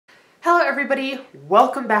Hello everybody,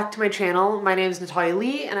 welcome back to my channel. My name is Natalia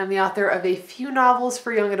Lee and I'm the author of a few novels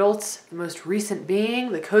for young adults, the most recent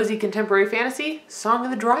being the cozy contemporary fantasy, Song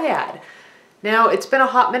of the Dryad. Now, it's been a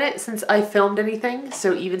hot minute since I filmed anything,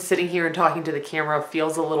 so even sitting here and talking to the camera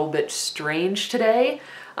feels a little bit strange today,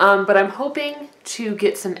 but I'm hoping to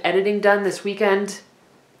get some editing done this weekend.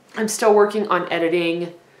 I'm still working on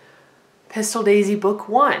editing Pistol Daisy Book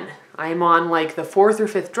 1. I'm on like the 4th or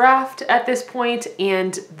 5th draft at this point,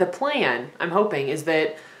 and the plan, I'm hoping, is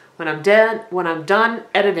that when I'm done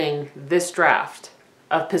editing this draft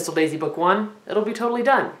of Pistol Daisy Book 1, it'll be totally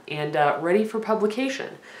done and ready for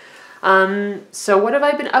publication. So what have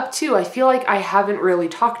I been up to? I feel like I haven't really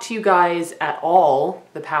talked to you guys at all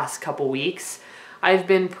the past couple weeks. I've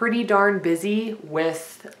been pretty darn busy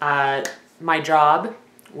with my job,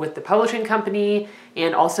 with the publishing company,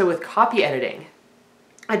 and also with copy editing.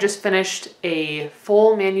 I just finished a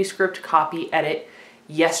full manuscript copy edit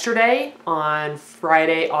yesterday on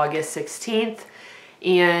Friday, August 16th,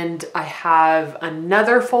 and I have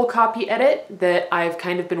another full copy edit that I've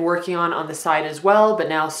kind of been working on the side as well, but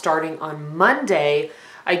now starting on Monday,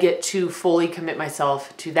 I get to fully commit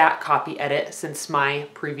myself to that copy edit since my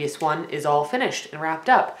previous one is all finished and wrapped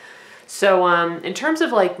up. So in terms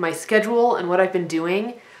of like my schedule and what I've been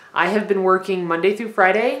doing, I have been working Monday through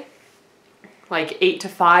Friday, like 8 to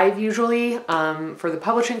 5 usually, for the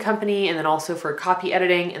publishing company, and then also for copy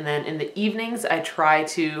editing. And then in the evenings, I try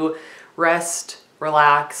to rest,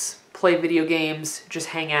 relax, play video games, just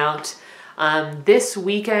hang out. This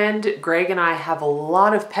weekend, Greg and I have a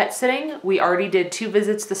lot of pet sitting. We already did 2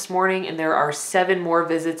 visits this morning, and there are 7 more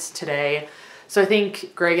visits today. So I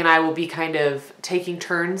think Greg and I will be kind of taking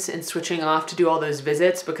turns and switching off to do all those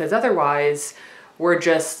visits, because otherwise we're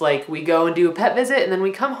just like, we go and do a pet visit and then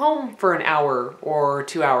we come home for an hour or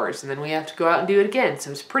 2 hours and then we have to go out and do it again.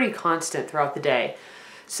 So it's pretty constant throughout the day.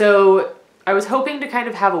 So I was hoping to kind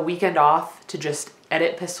of have a weekend off to just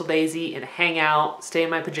edit Pistol Daisy and hang out, stay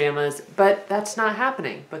in my pajamas, but that's not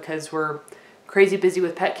happening because we're crazy busy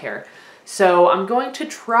with pet care. So I'm going to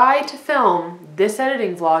try to film this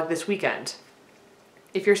editing vlog this weekend.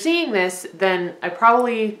 If you're seeing this, then I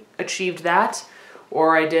probably achieved that,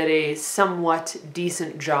 or I did a somewhat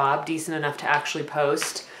decent job, decent enough to actually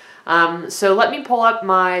post. So let me pull up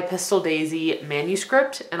my Pistol Daisy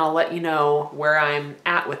manuscript and I'll let you know where I'm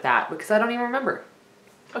at with that, because I don't even remember.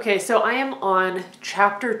 Okay, so I am on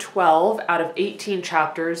chapter 12 out of 18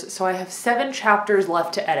 chapters, so I have 7 chapters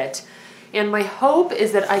left to edit. And my hope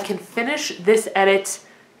is that I can finish this edit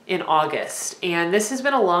in August. And this has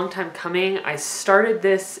been a long time coming. I started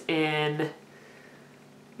this in,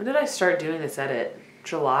 when did I start doing this edit?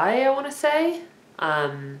 July, I want to say.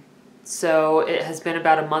 So it has been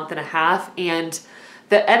about a month and a half, and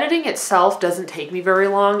the editing itself doesn't take me very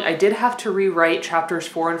long. I did have to rewrite chapters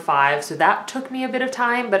 4 and 5, so that took me a bit of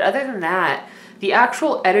time, but other than that, the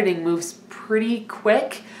actual editing moves pretty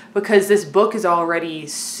quick because this book is already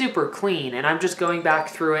super clean, and I'm just going back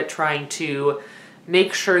through it trying to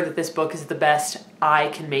make sure that this book is the best I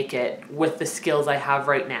can make it with the skills I have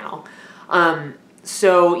right now.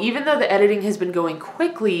 So even though the editing has been going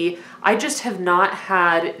quickly, I just have not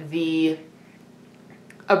had the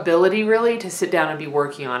ability really to sit down and be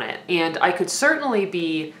working on it. And I could certainly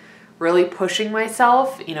be really pushing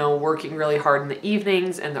myself, you know, working really hard in the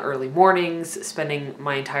evenings and the early mornings, spending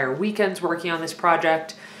my entire weekends working on this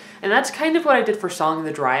project. And that's kind of what I did for Song of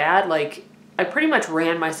the Dryad. Like, I pretty much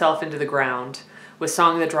ran myself into the ground with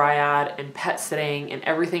Song of the Dryad and pet sitting and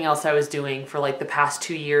everything else I was doing for like the past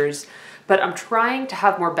 2 years. But I'm trying to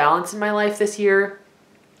have more balance in my life this year,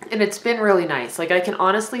 and it's been really nice. Like, I can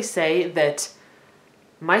honestly say that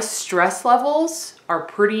my stress levels are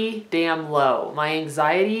pretty damn low. My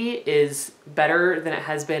anxiety is better than it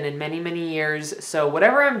has been in many, many years. So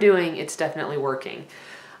whatever I'm doing, it's definitely working.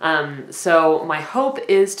 So my hope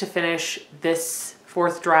is to finish this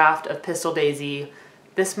 4th draft of Pistol Daisy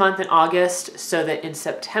this month in August, so that in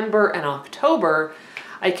September and October,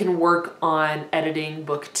 I can work on editing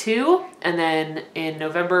book 2, and then in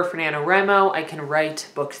November for NaNoWriMo, I can write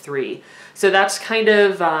book 3. So that's kind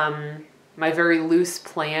of my very loose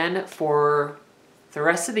plan for the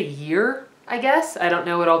rest of the year, I guess. I don't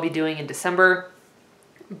know what I'll be doing in December,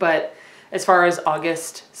 but as far as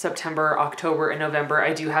August, September, October, and November,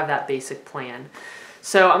 I do have that basic plan.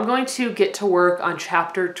 So I'm going to get to work on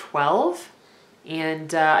chapter 12,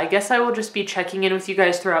 and I guess I will just be checking in with you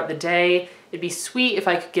guys throughout the day. It'd be sweet if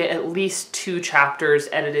I could get at least 2 chapters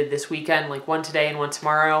edited this weekend, like one today and one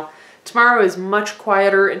tomorrow. Tomorrow is much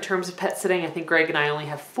quieter in terms of pet sitting. I think Greg and I only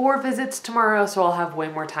have 4 visits tomorrow, so I'll have way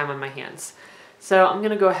more time on my hands. So I'm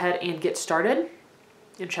gonna go ahead and get started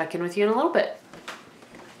and check in with you in a little bit.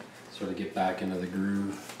 sort of get back into the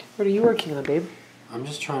groove. What are you working on, babe? I'm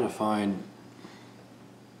just trying to find...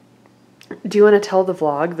 Do you want to tell the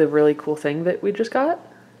vlog the really cool thing that we just got?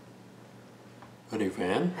 A new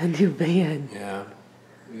van? A new van. Yeah.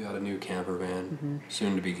 We got a new camper van.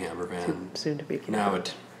 Soon to be camper van. Soon to be camper. Now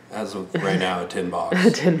as of right now, a tin box. A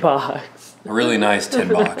tin box. A really nice tin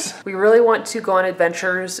box. We really want to go on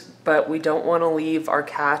adventures, but we don't want to leave our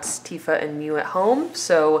cats, Tifa and Mew, at home.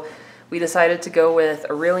 So we decided to go with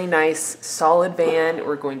a really nice, solid van.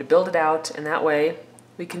 We're going to build it out, and that way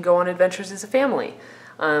we can go on adventures as a family.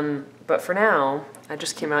 But for now, I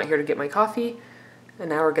just came out here to get my coffee, and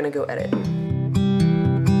now we're going to go edit.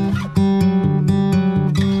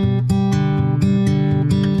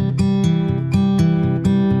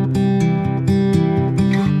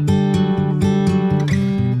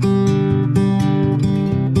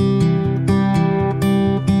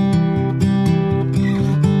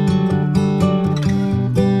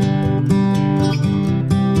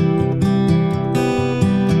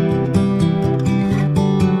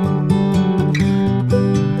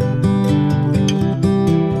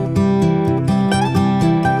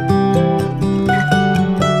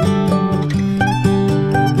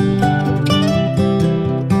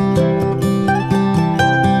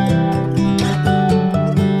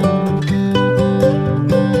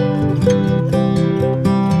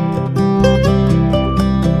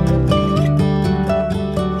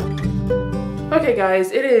 Okay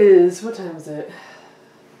guys, it is, what time is it?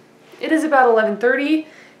 It is about 11:30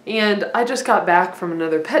 and I just got back from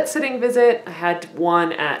another pet sitting visit. I had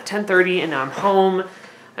one at 10:30 and now I'm home.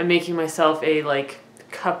 I'm making myself a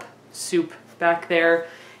cup soup back there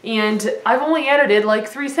and I've only edited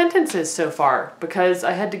 3 sentences so far because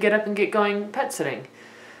I had to get up and get going pet sitting.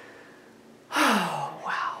 Oh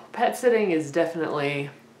wow, pet sitting is definitely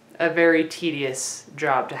a very tedious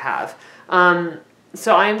job to have.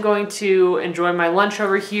 So I am going to enjoy my lunch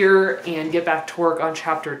over here and get back to work on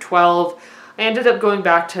chapter 12. I ended up going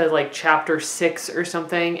back to chapter 6 or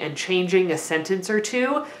something and changing a sentence or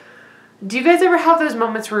two. Do you guys ever have those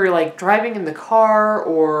moments where you're driving in the car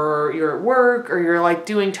or you're at work or you're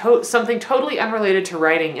doing something totally unrelated to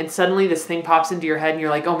writing and suddenly this thing pops into your head and you're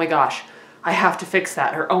like, oh my gosh, I have to fix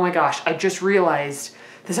that, or oh my gosh, I just realized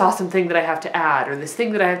this awesome thing that I have to add, or this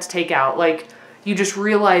thing that I have to take out. You just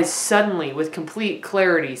realize suddenly with complete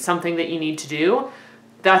clarity something that you need to do.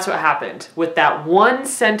 That's what happened with that one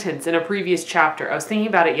sentence in a previous chapter. I was thinking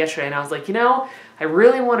about it yesterday and I was like, you know, I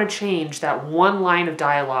really want to change that one line of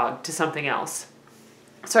dialogue to something else.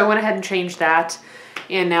 So I went ahead and changed that.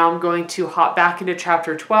 And now I'm going to hop back into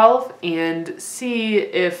chapter 12 and see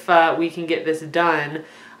if we can get this done.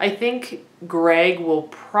 I think Greg will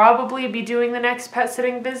probably be doing the next pet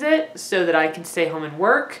sitting visit so that I can stay home and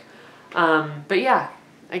work. But yeah,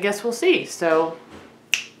 I guess we'll see. So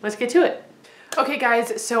let's get to it. Okay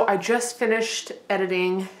guys, so I just finished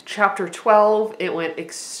editing chapter 12. It went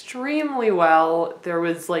extremely well. There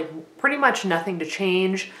was pretty much nothing to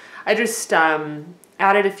change. I just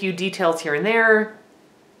added a few details here and there,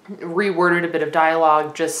 reworded a bit of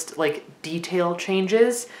dialogue, just detail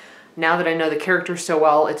changes. Now that I know the characters so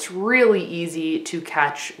well, it's really easy to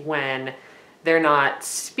catch when they're not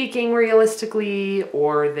speaking realistically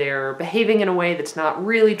or they're behaving in a way that's not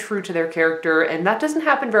really true to their character, and that doesn't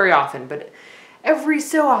happen very often, but every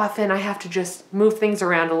so often I have to just move things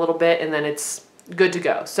around a little bit and then it's good to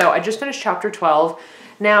go. So I just finished chapter 12.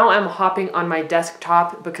 Now I'm hopping on my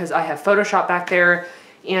desktop because I have Photoshop back there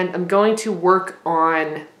and I'm going to work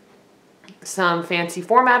on some fancy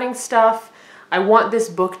formatting stuff. I want this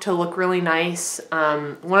book to look really nice.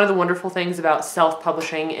 One of the wonderful things about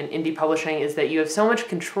self-publishing and indie publishing is that you have so much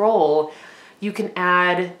control. You can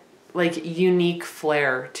add unique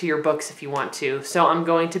flair to your books if you want to. So I'm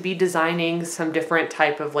going to be designing some different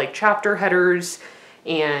type of chapter headers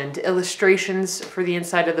and illustrations for the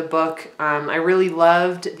inside of the book. I really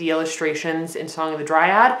loved the illustrations in Song of the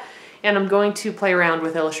Dryad, and I'm going to play around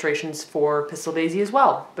with illustrations for Pistol Daisy as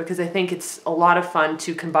well, because I think it's a lot of fun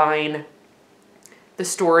to combine the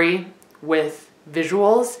story with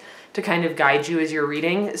visuals to kind of guide you as you're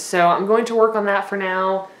reading. So I'm going to work on that for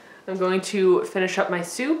now. I'm going to finish up my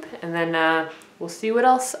soup and then we'll see what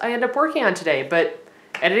else I end up working on today. But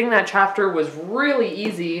editing that chapter was really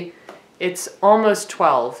easy. It's almost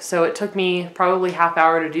 12, so it took me probably half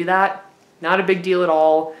hour to do that. Not a big deal at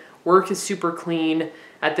all. Work is super clean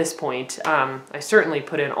at this point. I certainly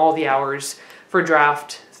put in all the hours for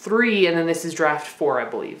draft 3 and then this is draft 4, I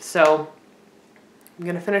believe. So I'm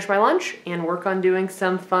gonna finish my lunch and work on doing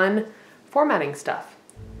some fun formatting stuff.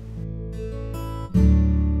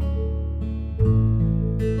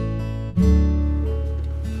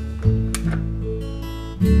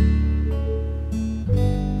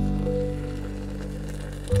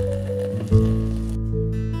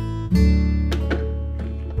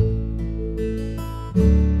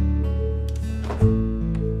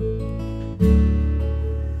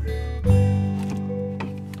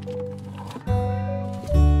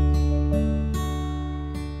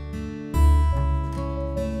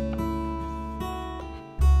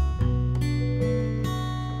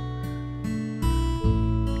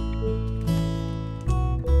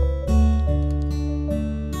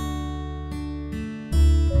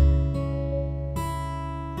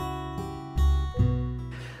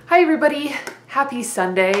 Hi everybody, happy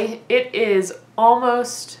Sunday. It is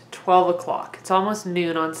almost 12 o'clock. It's almost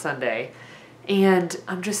noon on Sunday. And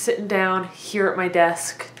I'm just sitting down here at my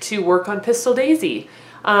desk to work on Pistol Daisy.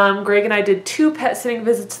 Greg and I did 2 pet sitting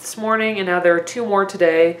visits this morning, and now there are 2 more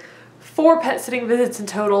today. 4 pet sitting visits in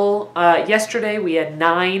total. Yesterday we had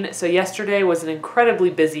 9, so yesterday was an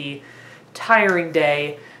incredibly busy, tiring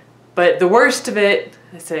day. But the worst of it,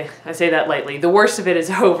 I say that lightly, the worst of it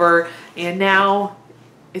is over, and now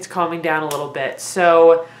it's calming down a little bit.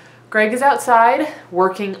 So Greg is outside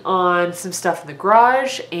working on some stuff in the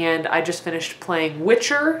garage, and I just finished playing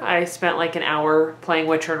Witcher. I spent like an hour playing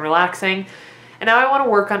Witcher and relaxing. And now I want to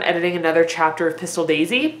work on editing another chapter of Pistol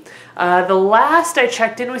Daisy. The last I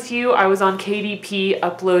checked in with you, I was on KDP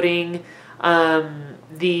uploading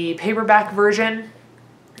the paperback version,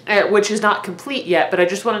 which is not complete yet, but I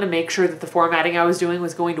just wanted to make sure that the formatting I was doing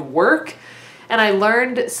was going to work. And I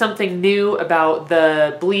learned something new about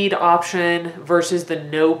the bleed option versus the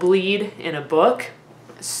no bleed in a book.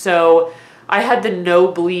 So I had the no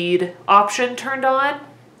bleed option turned on,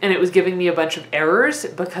 and it was giving me a bunch of errors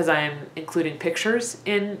because I'm including pictures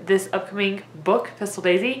in this upcoming book, Pistol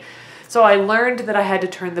Daisy. So I learned that I had to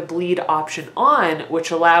turn the bleed option on,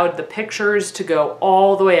 which allowed the pictures to go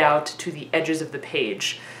all the way out to the edges of the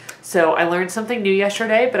page. So I learned something new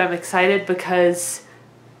yesterday, but I'm excited because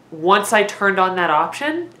once I turned on that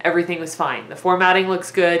option, everything was fine. The formatting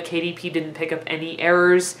looks good. KDP didn't pick up any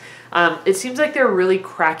errors. It seems like they're really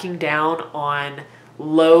cracking down on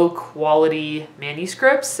low quality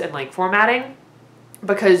manuscripts and like formatting,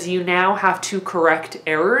 because you now have to correct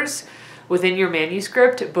errors within your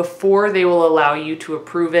manuscript before they will allow you to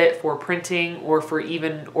approve it for printing or for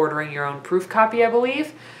even ordering your own proof copy, I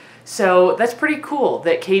believe. So that's pretty cool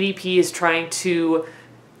that KDP is trying to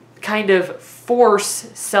kind of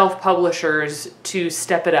force self-publishers to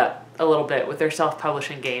step it up a little bit with their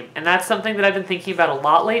self-publishing game. And that's something that I've been thinking about a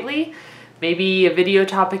lot lately. Maybe a video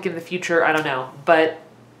topic in the future, I don't know. But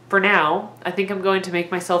for now, I think I'm going to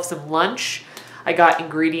make myself some lunch. I got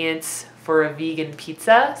ingredients for a vegan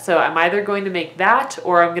pizza, so I'm either going to make that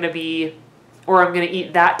or I'm gonna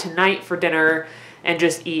eat that tonight for dinner and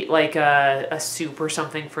just eat like a soup or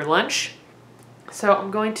something for lunch. So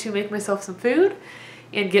I'm going to make myself some food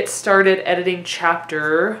and get started editing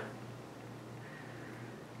chapter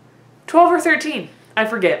 12 or 13. I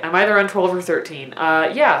forget. I'm either on 12 or 13.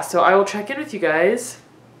 Yeah, so I will check in with you guys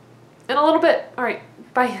in a little bit. All right,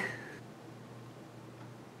 bye.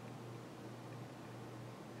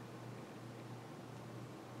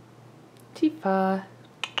 Tifa.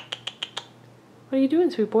 What are you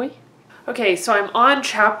doing, sweet boy? Okay, so I'm on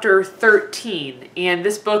chapter 13, and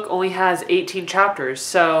this book only has 18 chapters,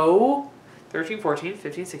 so 13, 14,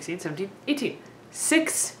 15, 16, 17, 18.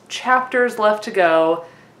 6 chapters left to go,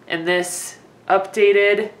 and this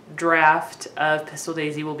updated draft of Pistol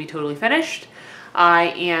Daisy will be totally finished. I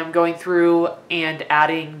am going through and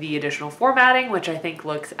adding the additional formatting, which I think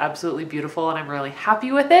looks absolutely beautiful, and I'm really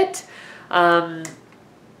happy with it.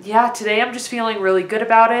 Yeah, today I'm just feeling really good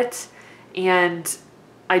about it, and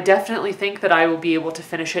I definitely think that I will be able to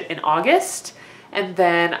finish it in August, and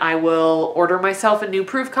then I will order myself a new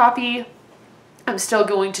proof copy. I'm still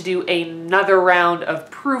going to do another round of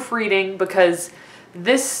proofreading because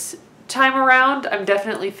this time around I'm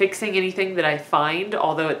definitely fixing anything that I find,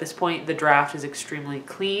 although at this point the draft is extremely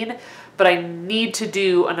clean. But I need to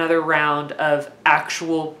do another round of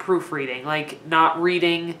actual proofreading, like not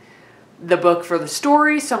reading the book for the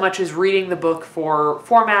story so much as reading the book for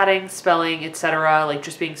formatting, spelling, etc., like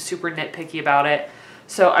just being super nitpicky about it.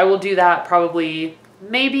 So I will do that probably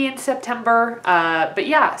maybe in September, but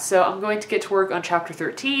yeah, so I'm going to get to work on chapter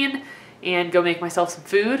 13 and go make myself some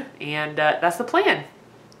food, and that's the plan.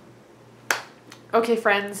 Okay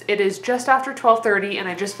friends, it is just after 12:30 and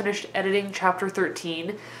I just finished editing chapter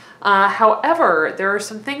 13. However, there are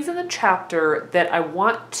some things in the chapter that I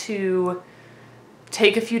want to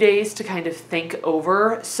take a few days to kind of think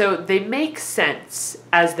over. So they make sense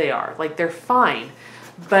as they are, like they're fine,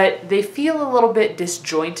 but they feel a little bit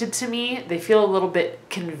disjointed to me. They feel a little bit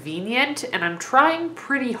convenient, and I'm trying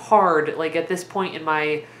pretty hard, like at this point in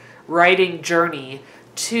my writing journey,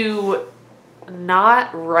 to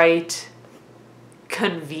not write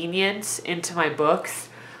convenience into my books.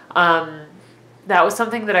 That was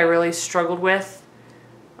something that I really struggled with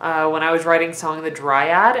when I was writing Song of the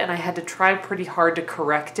Dryad, and I had to try pretty hard to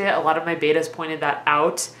correct it. A lot of my betas pointed that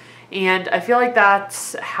out, and I feel like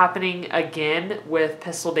that's happening again with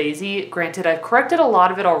Pistol Daisy. Granted, I've corrected a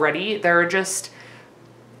lot of it already. There are just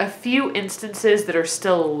a few instances that are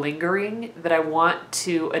still lingering that I want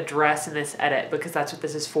to address in this edit, because that's what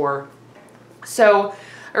this is for. So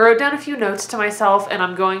I wrote down a few notes to myself, and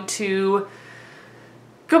I'm going to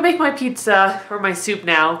go make my pizza or my soup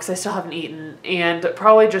now because I still haven't eaten, and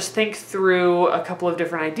probably just think through a couple of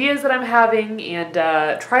different ideas that I'm having and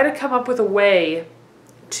try to come up with a way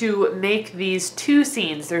to make these two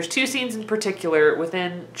scenes. There's two scenes in particular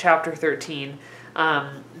within chapter 13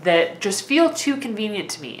 that just feel too convenient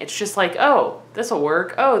to me. It's just like, oh, this'll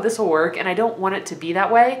work, oh, this'll work, and I don't want it to be that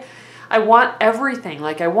way. I want everything.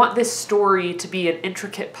 Like, I want this story to be an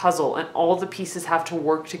intricate puzzle, and all the pieces have to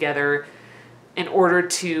work together in order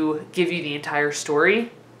to give you the entire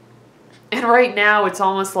story. And right now it's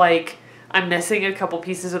almost like I'm missing a couple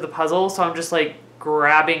pieces of the puzzle, so I'm just like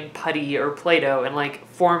grabbing putty or Play-Doh and like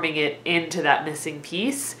forming it into that missing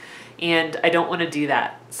piece, and I don't want to do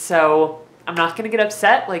that. So I'm not going to get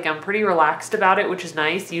upset. Like, I'm pretty relaxed about it, which is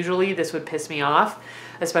nice. Usually this would piss me off,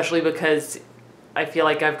 especially because I feel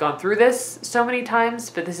like I've gone through this so many times,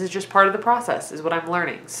 but this is just part of the process, is what I'm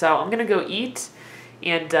learning. So I'm going to go eat,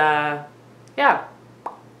 and yeah,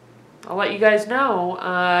 I'll let you guys know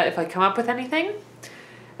if I come up with anything.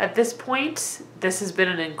 At this point, this has been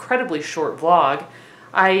an incredibly short vlog.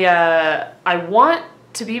 I want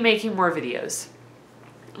to be making more videos,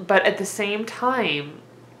 but at the same time,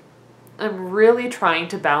 I'm really trying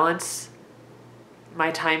to balance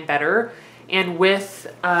my time better. And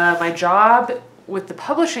with my job with the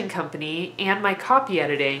publishing company and my copy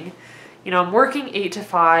editing, you know, I'm working 8 to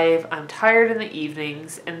 5, I'm tired in the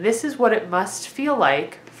evenings, and this is what it must feel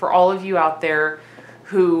like for all of you out there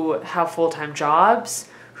who have full-time jobs,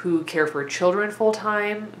 who care for children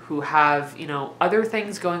full-time, who have, you know, other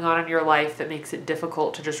things going on in your life that makes it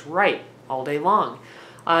difficult to just write all day long.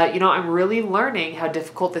 You know, I'm really learning how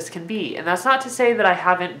difficult this can be. And that's not to say that I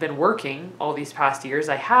haven't been working all these past years.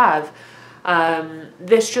 I have.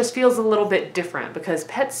 This just feels a little bit different because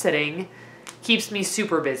pet sitting keeps me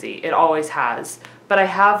super busy. It always has. But I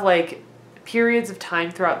have like periods of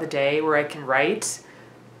time throughout the day where I can write.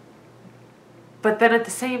 But then at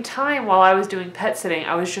the same time, while I was doing pet sitting,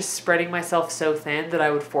 I was just spreading myself so thin that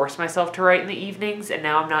I would force myself to write in the evenings, and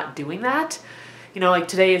now I'm not doing that. You know, like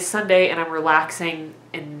today is Sunday and I'm relaxing,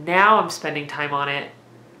 and now I'm spending time on it,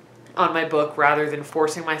 on my book, rather than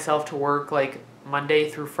forcing myself to work like Monday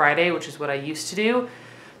through Friday, which is what I used to do.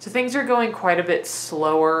 So things are going quite a bit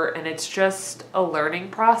slower, and it's just a learning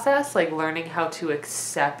process, like learning how to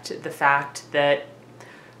accept the fact that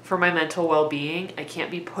for my mental well-being, I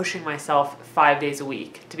can't be pushing myself 5 days a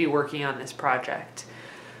week to be working on this project.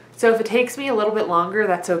 So if it takes me a little bit longer,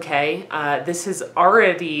 that's okay. This is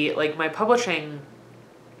already, like, my publishing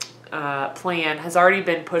plan has already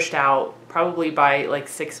been pushed out probably by like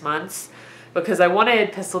 6 months, because I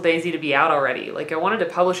wanted Pistol Daisy to be out already. Like, I wanted to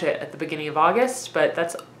publish it at the beginning of August, but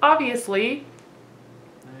that's obviously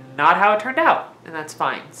not how it turned out, and that's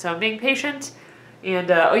fine. So I'm being patient.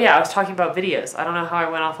 And oh yeah, I was talking about videos. I don't know how I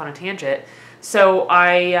went off on a tangent. So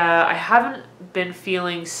I haven't been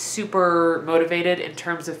feeling super motivated in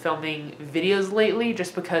terms of filming videos lately,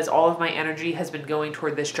 just because all of my energy has been going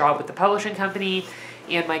toward this job with the publishing company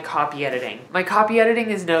and my copy editing. My copy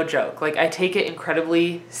editing is no joke. Like, I take it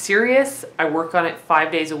incredibly serious. I work on it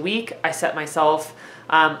 5 days a week. I set myself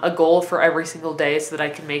a goal for every single day so that I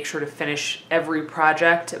can make sure to finish every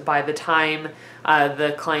project by the time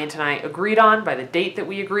the client and I agreed on, by the date that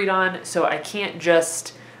we agreed on. So I can't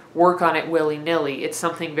just work on it willy-nilly. It's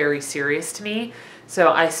something very serious to me.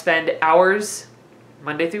 So I spend hours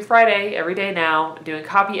Monday through Friday every day now doing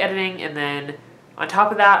copy editing, and then on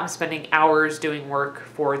top of that, I'm spending hours doing work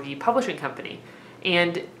for the publishing company.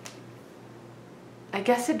 And I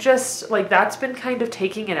guess it just, like, that's been kind of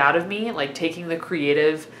taking it out of me, like taking the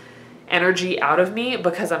creative energy out of me,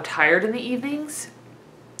 because I'm tired in the evenings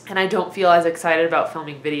and I don't feel as excited about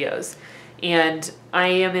filming videos. And I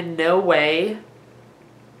am in no way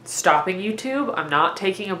stopping YouTube. I'm not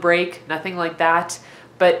taking a break, nothing like that.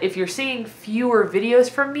 But if you're seeing fewer videos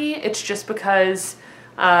from me, it's just because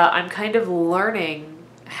I'm kind of learning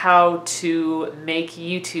how to make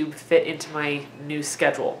YouTube fit into my new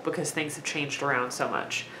schedule, because things have changed around so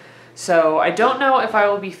much. So I don't know if I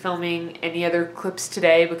will be filming any other clips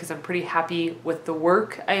today, because I'm pretty happy with the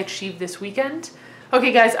work I achieved this weekend.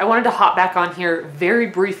 Okay guys, I wanted to hop back on here very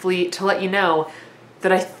briefly to let you know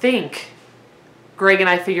that I think Greg and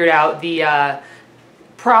I figured out the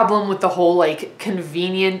problem with the whole like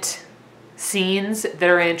convenient scenes that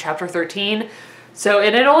are in chapter 13. So,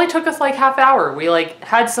 and it only took us like half hour. We like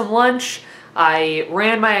had some lunch. I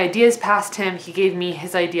ran my ideas past him. He gave me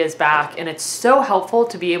his ideas back, and it's so helpful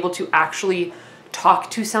to be able to actually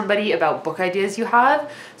talk to somebody about book ideas you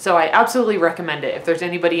have. So I absolutely recommend it if there's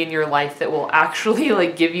anybody in your life that will actually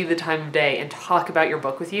like give you the time of day and talk about your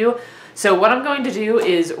book with you. So what I'm going to do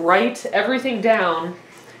is write everything down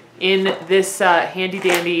in this handy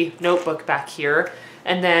dandy notebook back here.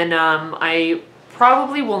 And then I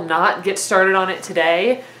probably will not get started on it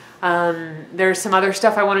today. There's some other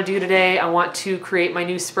stuff I want to do today. I want to create my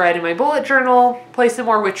new spread in my bullet journal, play some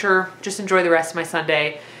more Witcher, just enjoy the rest of my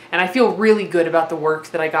Sunday. And I feel really good about the work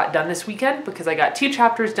that I got done this weekend because I got 2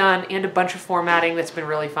 chapters done and a bunch of formatting that's been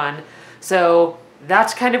really fun. So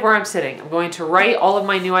that's kind of where I'm sitting. I'm going to write all of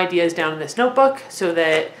my new ideas down in this notebook so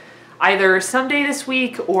that either someday this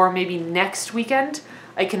week or maybe next weekend,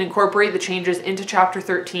 I can incorporate the changes into chapter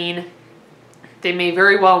 13. They may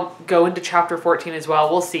very well go into chapter 14 as well.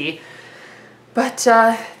 We'll see. But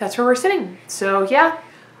that's where we're sitting. So yeah.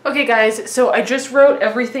 Okay guys, so I just wrote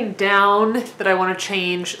everything down that I want to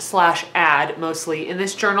change / add mostly in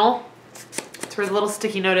this journal. That's where the little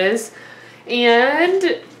sticky note is.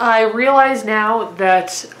 And I realize now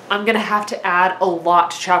that I'm going to have to add a lot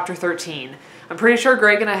to chapter 13. I'm pretty sure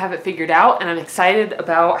Greg and I have it figured out, and I'm excited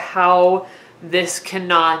about how this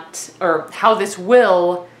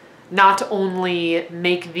will not only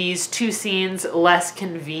make these 2 scenes less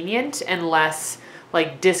convenient and less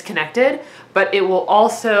like disconnected, but it will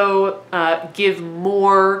also give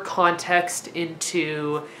more context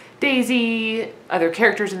into Daisy, other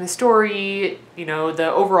characters in the story, you know, the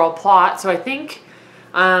overall plot. So I think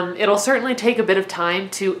it'll certainly take a bit of time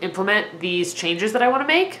to implement these changes that I want to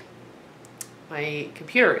make. My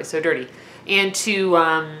computer is so dirty. And to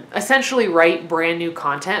essentially write brand new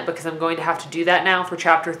content, because I'm going to have to do that now for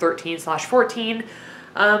chapter 13/14.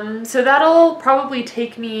 So that'll probably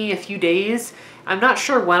take me a few days. I'm not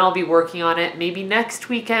sure when I'll be working on it. Maybe next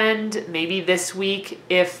weekend, maybe this week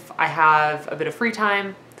if I have a bit of free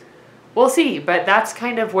time. We'll see, but that's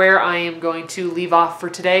kind of where I am going to leave off for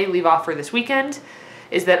today, leave off for this weekend,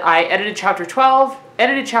 is that I edited chapter 12,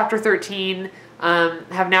 edited chapter 13,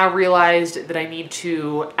 have now realized that I need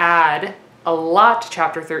to add a lot to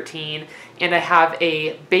chapter 13, and I have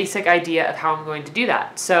a basic idea of how I'm going to do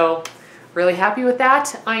that. So really happy with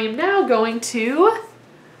that. I am now going to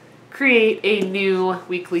create a new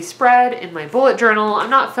weekly spread in my bullet journal. I'm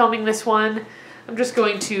not filming this one. I'm just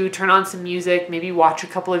going to turn on some music, maybe watch a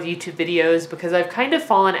couple of YouTube videos, because I've kind of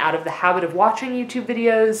fallen out of the habit of watching YouTube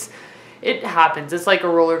videos. It happens. It's like a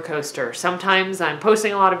roller coaster. Sometimes I'm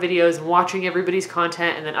posting a lot of videos and watching everybody's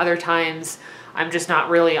content, and then other times I'm just not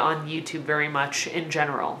really on YouTube very much in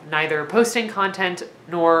general, neither posting content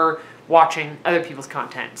nor watching other people's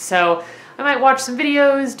content. So I might watch some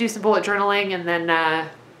videos, do some bullet journaling, and then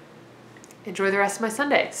enjoy the rest of my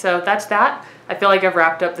Sunday. So that's that. I feel like I've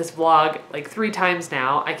wrapped up this vlog like 3 times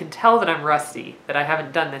now. I can tell that I'm rusty, that I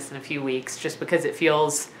haven't done this in a few weeks, just because it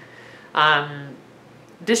feels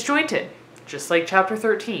disjointed, just like chapter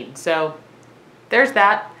 13. So there's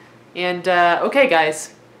that. And okay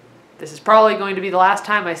guys, this is probably going to be the last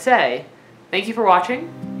time I say thank you for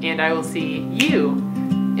watching, and I will see you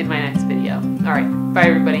in my next video. All right, bye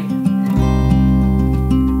everybody.